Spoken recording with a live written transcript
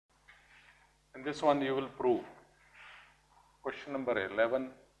In this one you will prove. Question number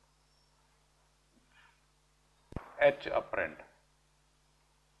 11. H apparent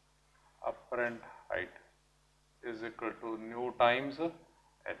height is equal to nu times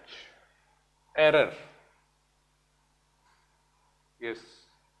h. Error. Yes.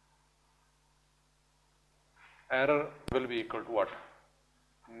 Error will be equal to what?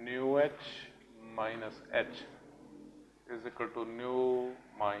 Nu h minus h is equal to nu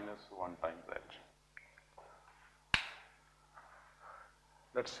minus 1 times h.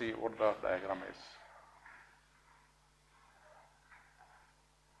 Let's see what the diagram is.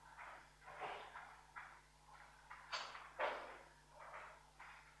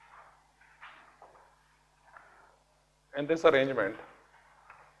 In this arrangement,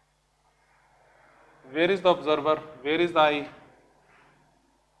 where is the observer? Where is the eye?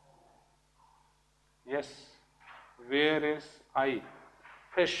 Yes. Where is eye?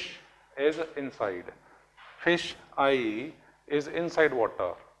 Fish is inside. Fish eye is inside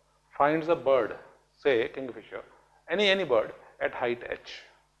water. Finds a bird, say kingfisher, any bird at height h.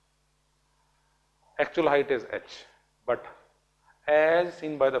 Actual height is h, but as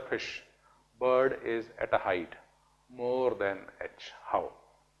seen by the fish, bird is at a height more than h. How?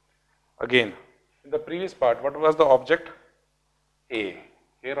 Again, in the previous part, what was the object? A.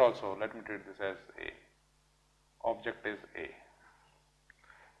 Here also, let me treat this as A. Object is A.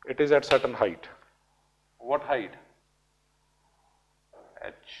 It is at certain height. What height?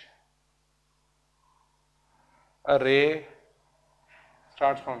 H. A ray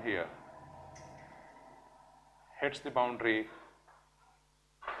starts from here, hits the boundary,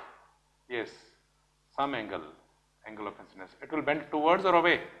 yes, some angle of incidence. It will bend towards or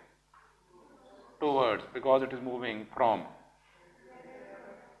away? Towards, because it is moving from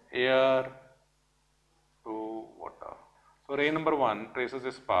air to water. So ray number 1 traces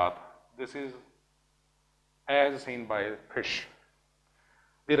this path. This is as seen by fish.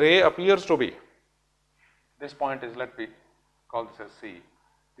 The ray appears to be, this point is, let me call this as C.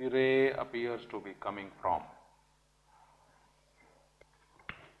 The ray appears to be coming from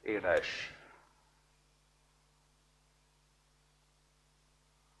A dash.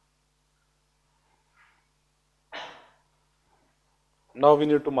 Now we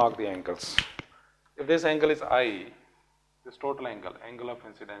need to mark the angles. If this angle is I, this total angle of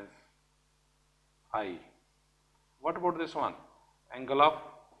incidence I. What about this one? Angle of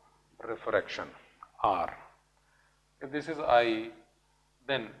refraction R. If this is I,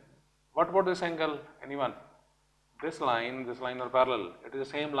 then what about this angle? Anyone? This line are parallel. It is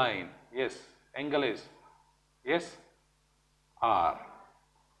the same line. Yes. Angle is, yes, R.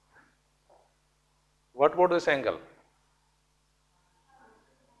 What about this angle?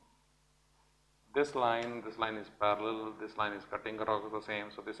 This line is parallel, this line is cutting across the same,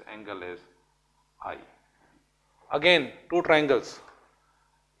 so this angle is I. Again, two triangles,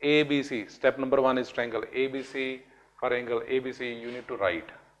 ABC. Step number 1 is triangle ABC. For angle ABC, you need to write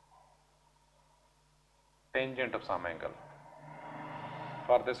tangent of some angle.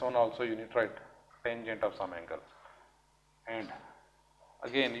 For this one also, you need to write tangent of some angle. And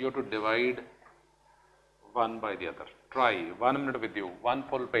again, you have to divide one by the other. Try 1 minute with you, one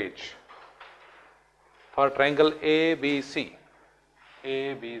full page. For triangle ABC,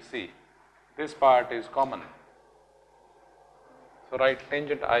 this part is common. So write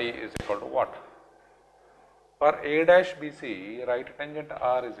tangent I is equal to what? For A dash BC, write tangent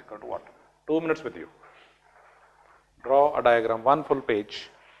R is equal to what? 2 minutes with you. Draw a diagram, one full page.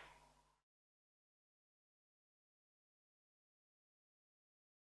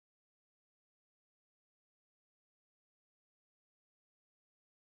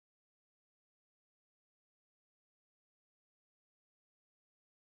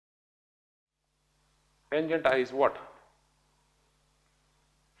 Tangent I is what?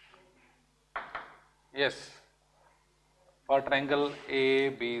 Yes. For triangle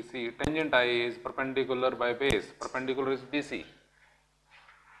ABC, tangent I is perpendicular by base. Perpendicular is BC.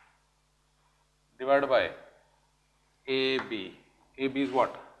 Divided by AB. AB is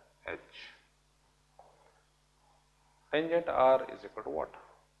what? H. Tangent R is equal to what?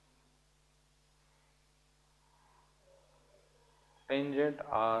 Tangent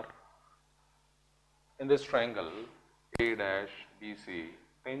R in this triangle A dash BC,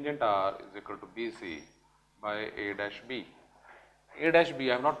 tangent R is equal to BC by A dash B. A dash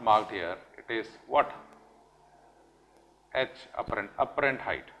B I have not marked here, it is what? H apparent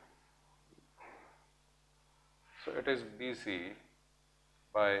height. So it is BC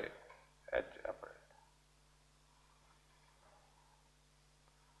by H apparent.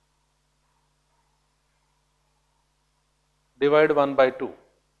 Divide 1 by 2.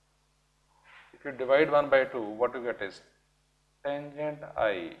 If you divide 1 by 2, what you get is tangent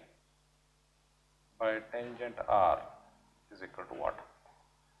I by tangent R is equal to what?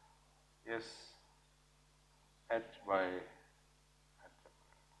 Yes, H by H.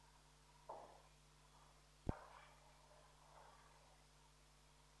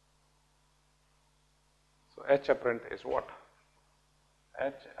 So H apparent is what?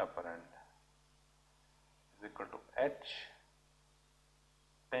 H apparent is equal to H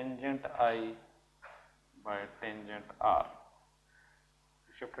tangent I by tangent R.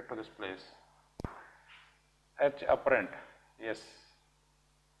 Shift it to this place. H apparent, yes,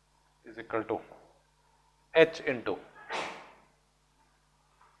 is equal to H into,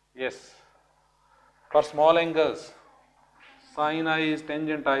 yes, for small angles, sin I is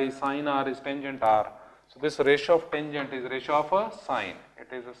tangent I, sin R is tangent R. So this ratio of tangent is ratio of a sine.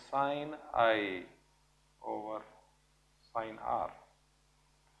 It is a sin I over sin R.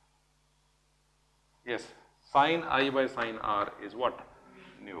 Yes, sin I by sin R is what?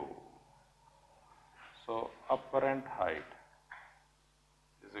 Nu. So apparent height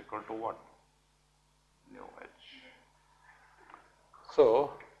is equal to what? Nu H.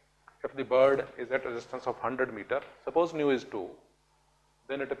 So if the bird is at a distance of 100 meter, suppose nu is 2,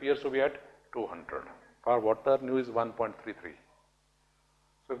 then it appears to be at 200. For water, nu is 1.33.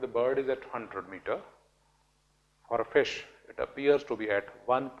 So if the bird is at 100 meter, for a fish, it appears to be at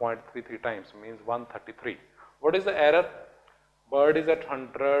 1.33 times, means 133. What is the error? Bird is at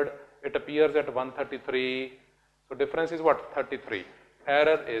 100, it appears at 133. So difference is what? 33.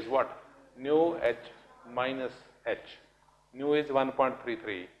 Error is what? Nu H minus H. Nu is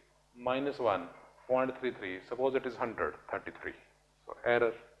 1.33 minus 1.33. Suppose it is 100, 33. So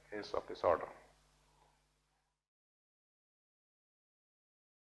error is of this order.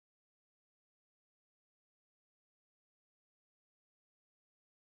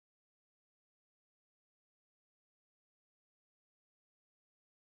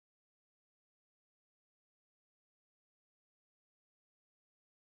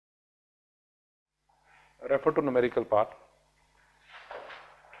 Refer to numerical part,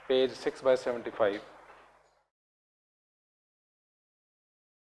 page 6 by 75.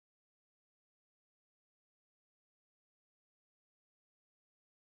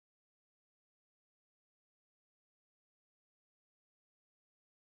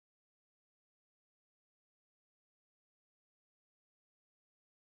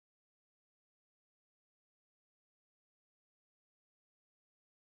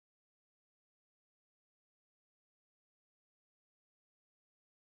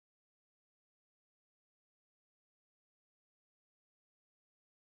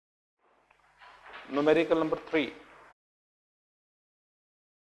 Numerical number 3.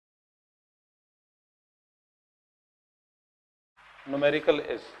 Numerical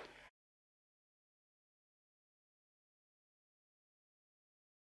is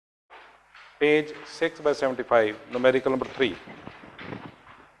page 6 by 75, numerical number 3.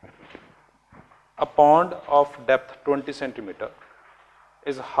 A pond of depth 20 centimeter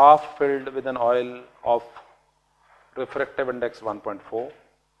is half filled with an oil of refractive index 1.4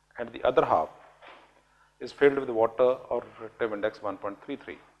 and the other half is filled with water of refractive index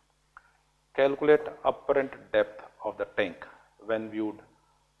 1.33. Calculate apparent depth of the tank when viewed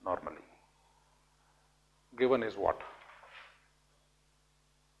normally. Given is what?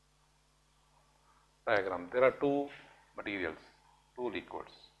 Diagram. There are two materials, two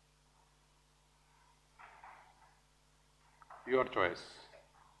liquids. Your choice.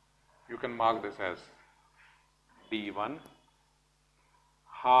 You can mark this as D1,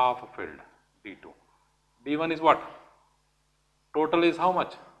 half filled, D2. D1 is what? Total is how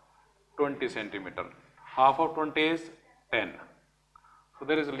much? 20 centimeter. Half of 20 is 10. So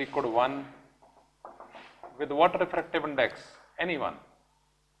there is a liquid 1 with what refractive index? Any one.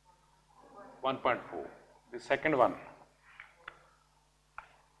 1.4. The second one,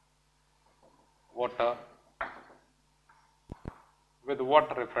 water with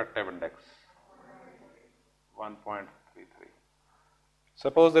what refractive index? 1.33.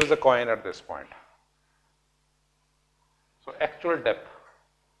 Suppose there is a coin at this point. So actual depth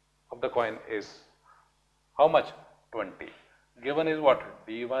of the coin is how much? 20. Given is what?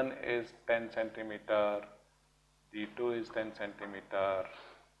 D1 is 10 centimeter, D2 is 10 centimeter,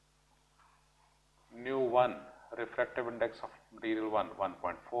 nu 1, refractive index of material 1,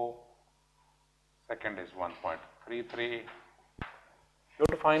 1.4, second is 1.33. You have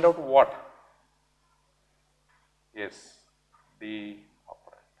to find out what? Yes, the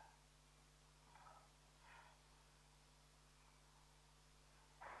operand.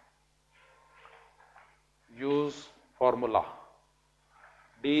 Use formula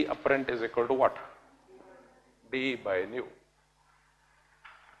D apparent is equal to what? D by nu.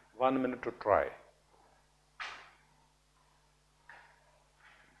 1 minute to try.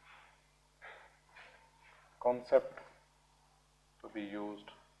 Concept to be used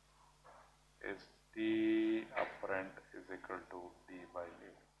is D apparent is equal to D by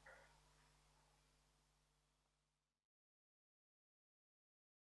nu.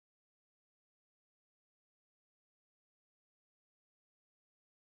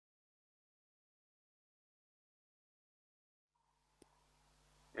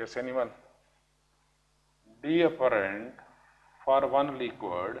 Yes, anyone? D apparent for one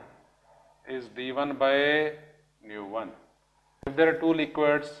liquid is D1 by nu 1. If there are two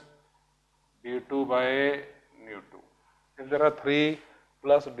liquids, D2 by nu 2. If there are 3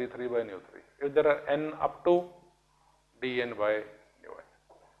 plus D3 by nu 3. If there are n up to Dn by nu n.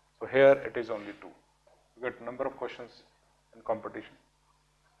 So here it is only 2. You get number of questions in competition.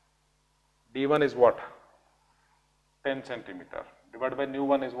 D1 is what? 10 centimeter. Divided by nu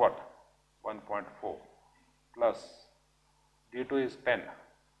 1 is what? 1.4 plus D2 is 10.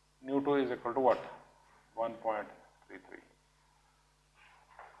 Nu 2 is equal to what? 1.33.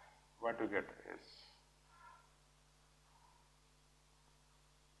 What you get is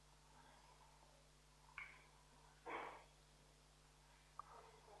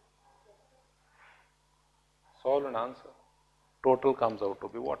solve and answer. Total comes out to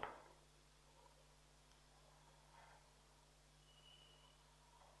be what?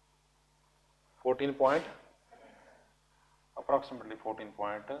 14 point, approximately 14.7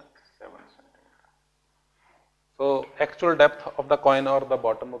 centimeter. So actual depth of the coin or the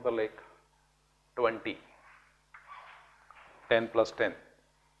bottom of the lake, 20, 10 plus 10.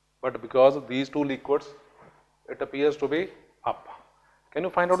 But because of these two liquids, it appears to be up. Can you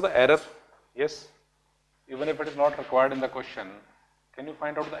find out the error? Yes. Even if it is not required in the question, can you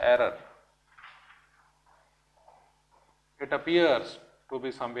find out the error? It appears to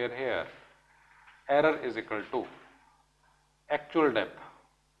be somewhere here. Error is equal to actual depth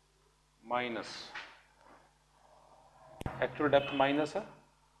minus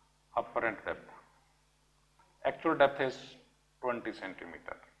apparent depth. Actual depth is 20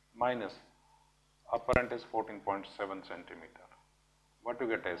 centimeter minus apparent is 14.7 centimeter. What you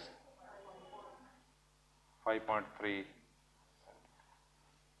get is 5.3.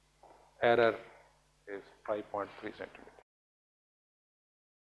 Error is 5.3 centimeter.